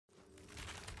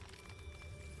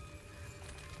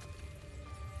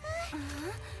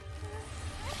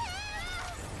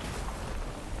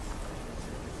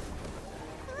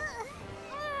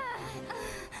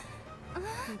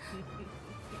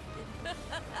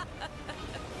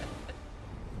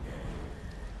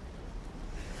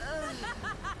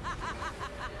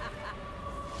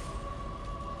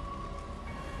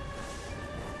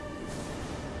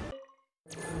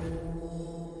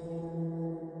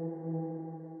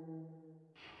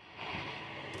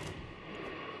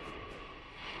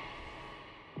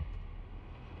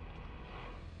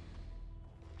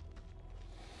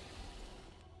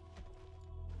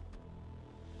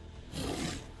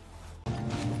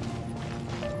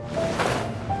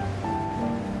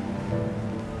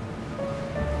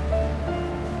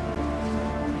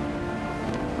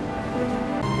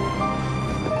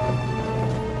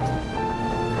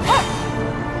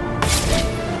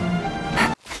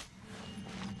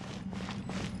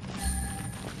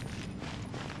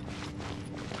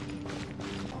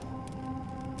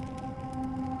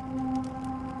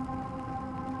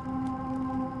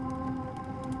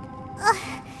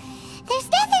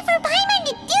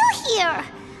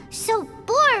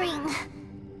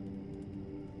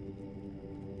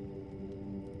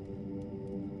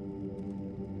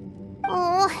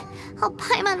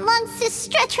Paimon longs to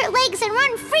stretch her legs and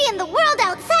run free in the world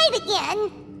outside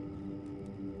again.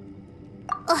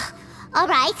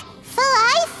 Alright,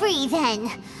 fly free then.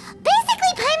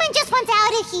 Basically, Paimon just wants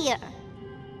out of here.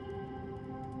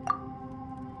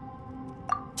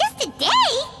 Just a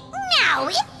day? No,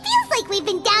 it feels like we've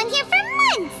been down here for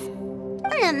months.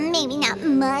 Maybe not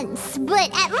months, but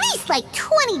at least like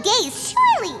 20 days,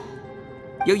 surely.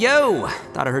 Yo!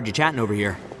 Thought I heard you chatting over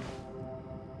here.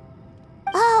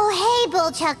 Oh, hey,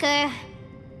 Bullchucker.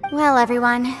 Well,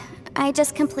 everyone, I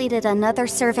just completed another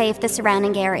survey of the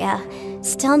surrounding area.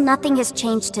 Still nothing has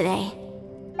changed today.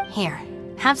 Here,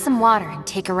 have some water and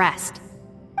take a rest.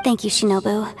 Thank you,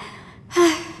 Shinobu.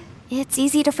 It's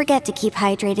easy to forget to keep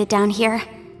hydrated down here.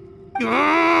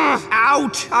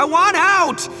 Out! I want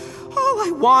out! All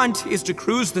I want is to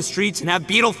cruise the streets and have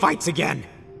beetle fights again.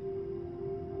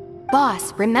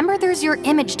 Boss, remember there's your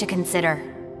image to consider.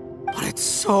 But it's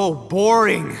so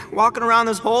boring, walking around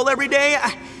this hole every day.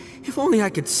 If only I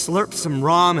could slurp some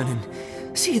ramen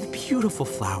and see the beautiful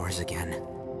flowers again.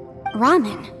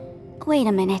 Ramen? Wait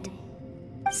a minute.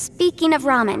 Speaking of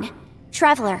ramen,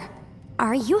 Traveler,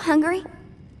 are you hungry?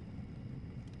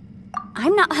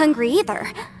 I'm not hungry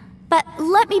either. But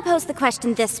let me pose the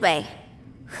question this way.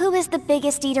 Who is the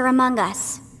biggest eater among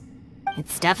us?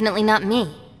 It's definitely not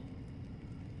me.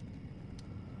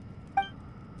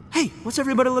 Hey, what's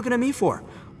everybody looking at me for?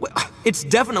 Well, it's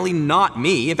definitely not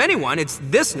me. If anyone, it's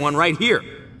this one right here.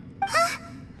 Huh?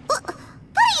 What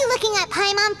are you looking at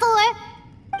Paimon for?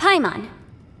 Paimon,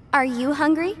 are you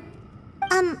hungry?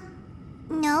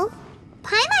 No.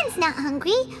 Paimon's not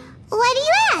hungry. Why do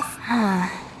you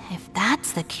ask? If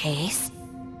that's the case...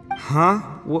 Huh?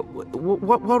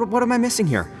 What am I missing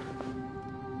here?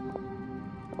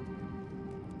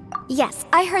 Yes,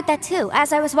 I heard that too,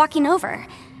 as I was walking over.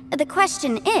 The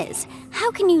question is,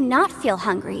 how can you not feel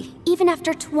hungry, even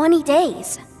after 20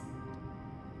 days?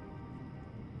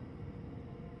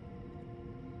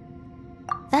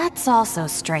 That's also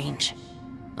strange.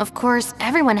 Of course,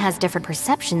 everyone has different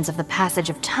perceptions of the passage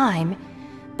of time,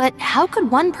 but how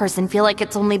could one person feel like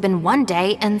it's only been 1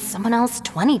 day and someone else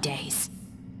 20 days?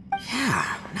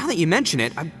 Yeah, now that you mention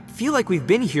it, I feel like we've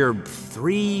been here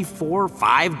 3, 4,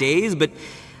 5 days, but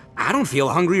I don't feel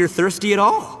hungry or thirsty at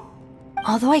all.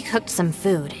 Although I cooked some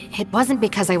food, it wasn't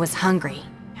because I was hungry.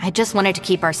 I just wanted to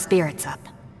keep our spirits up.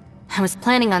 I was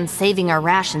planning on saving our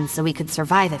rations so we could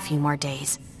survive a few more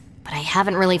days, but I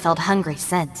haven't really felt hungry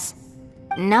since.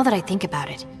 Now that I think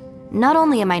about it, not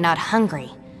only am I not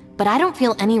hungry, but I don't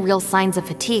feel any real signs of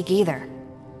fatigue either.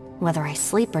 Whether I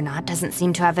sleep or not doesn't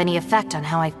seem to have any effect on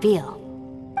how I feel.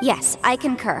 Yes, I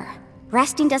concur.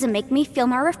 Resting doesn't make me feel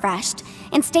more refreshed,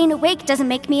 and staying awake doesn't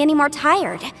make me any more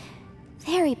tired.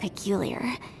 Very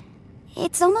peculiar.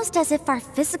 It's almost as if our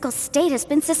physical state has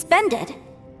been suspended.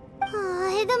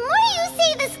 The more you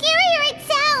say, the scarier it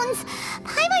sounds.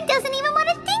 Paimon doesn't even want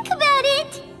to think about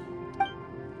it.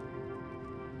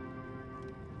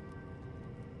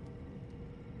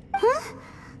 Huh?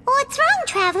 What's wrong,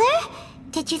 Traveler?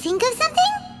 Did you think of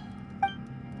something?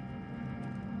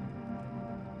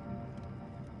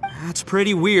 That's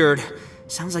pretty weird.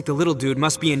 Sounds like the little dude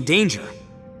must be in danger.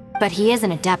 But he is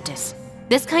an Adeptus.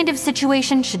 This kind of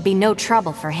situation should be no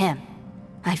trouble for him.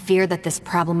 I fear that this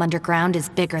problem underground is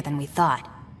bigger than we thought.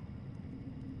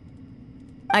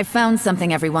 I found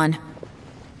something, everyone.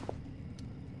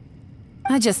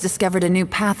 I just discovered a new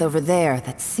path over there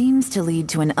that seems to lead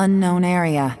to an unknown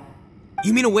area.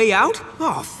 You mean a way out?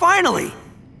 Oh, finally! Yay!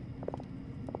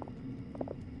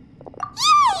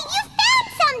 You found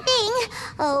something!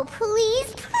 Oh,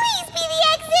 please be the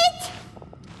exit!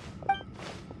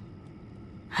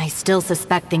 I still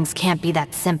suspect things can't be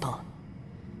that simple.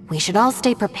 We should all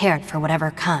stay prepared for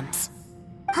whatever comes.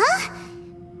 Huh?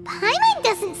 Paimon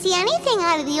doesn't see anything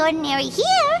out of the ordinary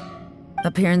here.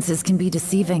 Appearances can be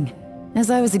deceiving.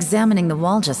 As I was examining the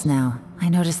wall just now, I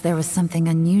noticed there was something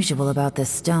unusual about this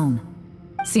stone.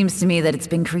 Seems to me that it's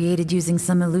been created using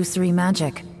some illusory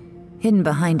magic. Hidden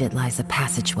behind it lies a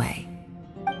passageway.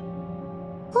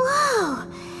 Whoa!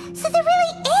 So there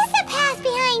really is a path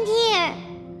behind here!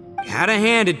 Gotta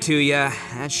hand it to ya.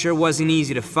 That sure wasn't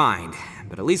easy to find.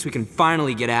 But at least we can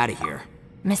finally get out of here.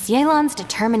 Miss Yelan's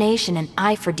determination and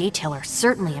eye for detail are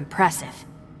certainly impressive.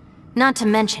 Not to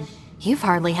mention, you've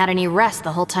hardly had any rest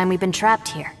the whole time we've been trapped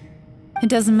here. It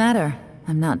doesn't matter.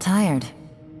 I'm not tired.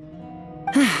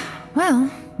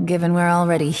 Well, given we're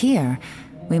already here,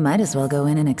 we might as well go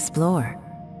in and explore.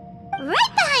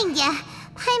 Right behind ya!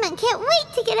 Paimon can't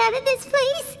wait to get out of this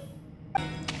place!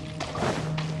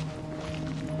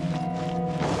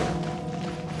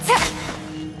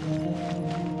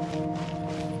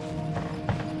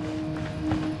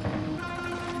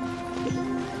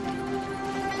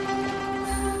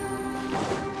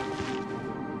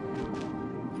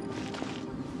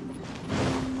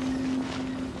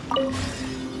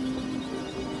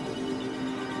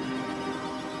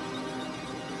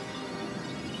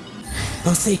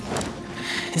 Lucy,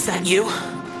 is that you?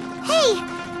 Hey,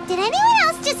 did anyone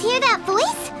else just hear that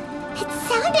voice? It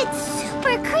sounded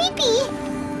super creepy.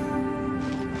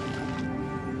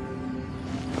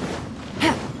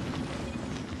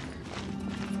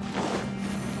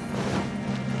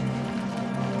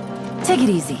 Take it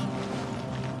easy.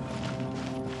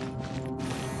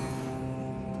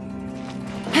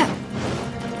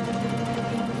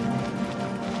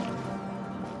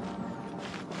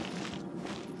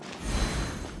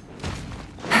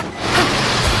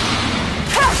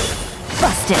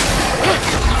 Busted.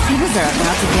 Things are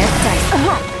about to get dicey.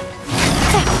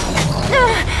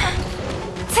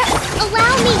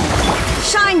 Allow me.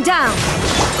 Shine down!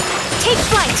 Take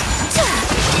flight!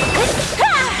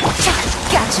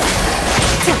 Gotcha.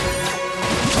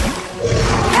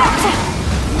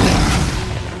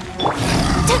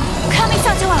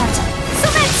 Kamisato out!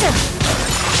 Sumetsu!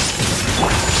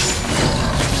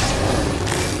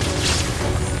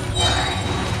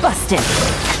 Busted.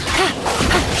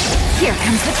 Here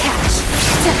comes the catch.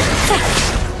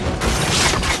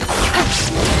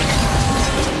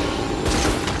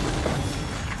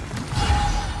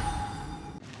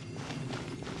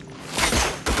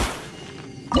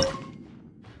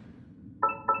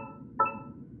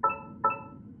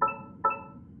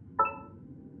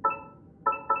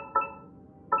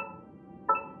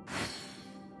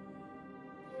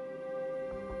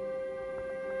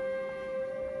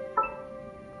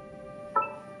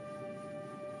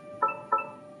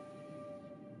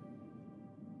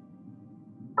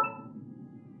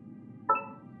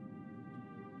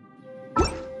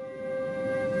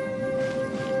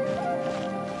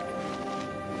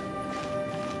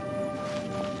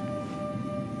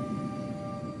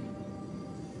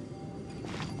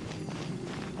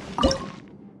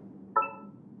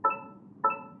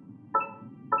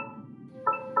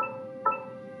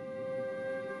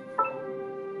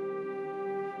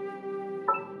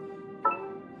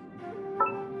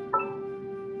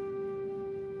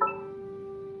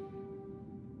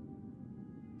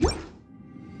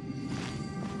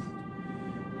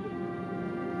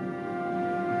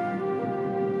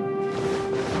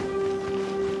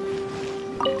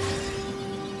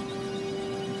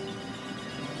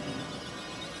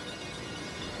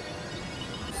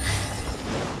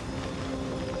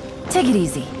 Take it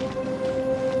easy.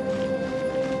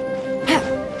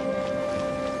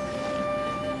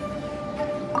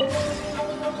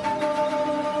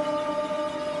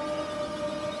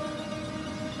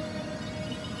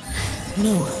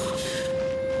 No.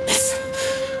 This...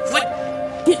 What?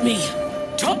 Get me.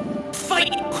 Don't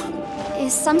fight.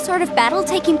 Is some sort of battle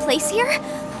taking place here?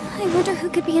 I wonder who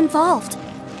could be involved.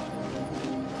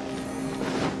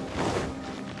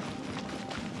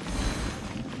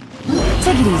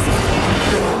 Take it easy.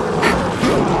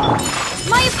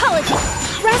 My apologies!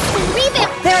 Rest and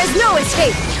revamp! There is no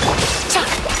escape!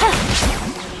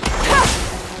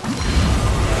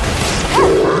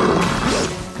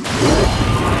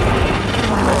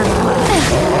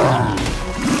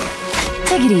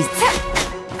 Take it easy.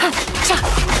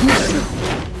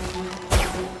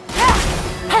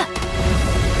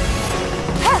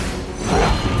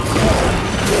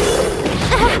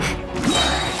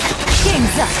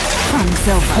 Game's up. Fun's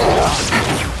over.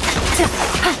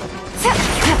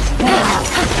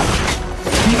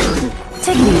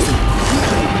 Take it easy.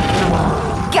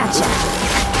 Gotcha.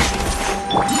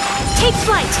 Take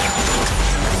flight!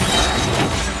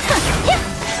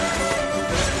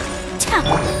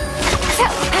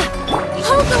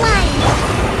 Hold the line.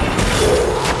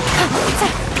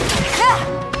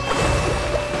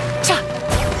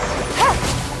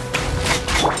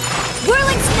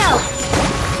 Whirling snow!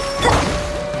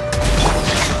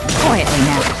 Quietly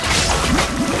now.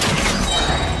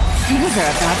 Things are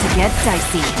about to get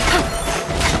dicey.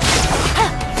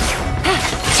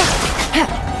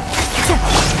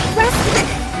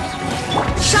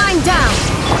 Shine down!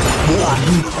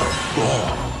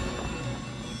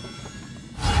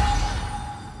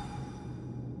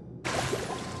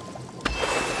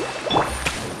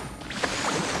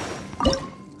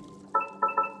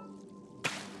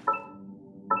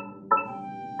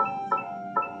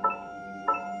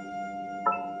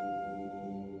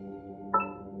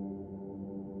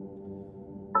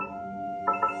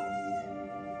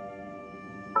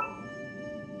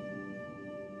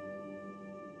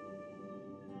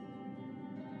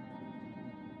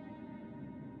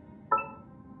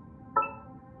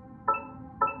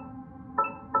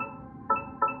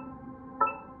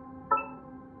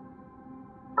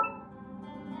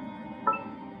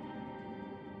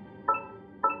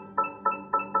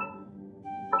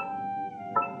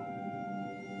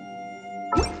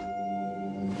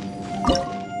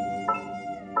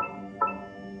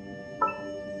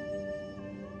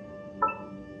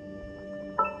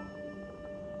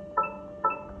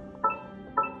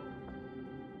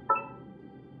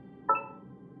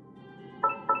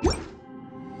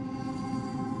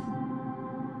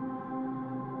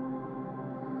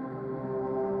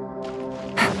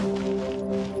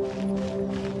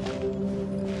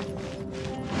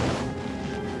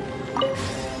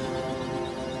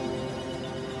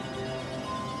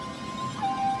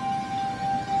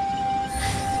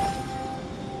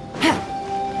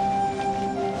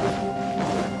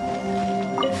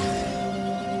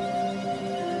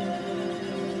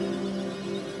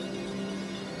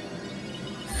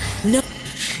 No,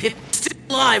 it's still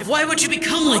alive. Why would you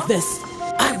become like this?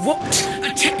 I won't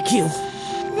attack you.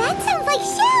 That sounds like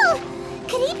Shell.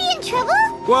 Could he be in trouble?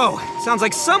 Whoa, sounds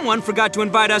like someone forgot to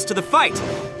invite us to the fight.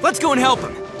 Let's go and help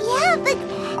him. Yeah, but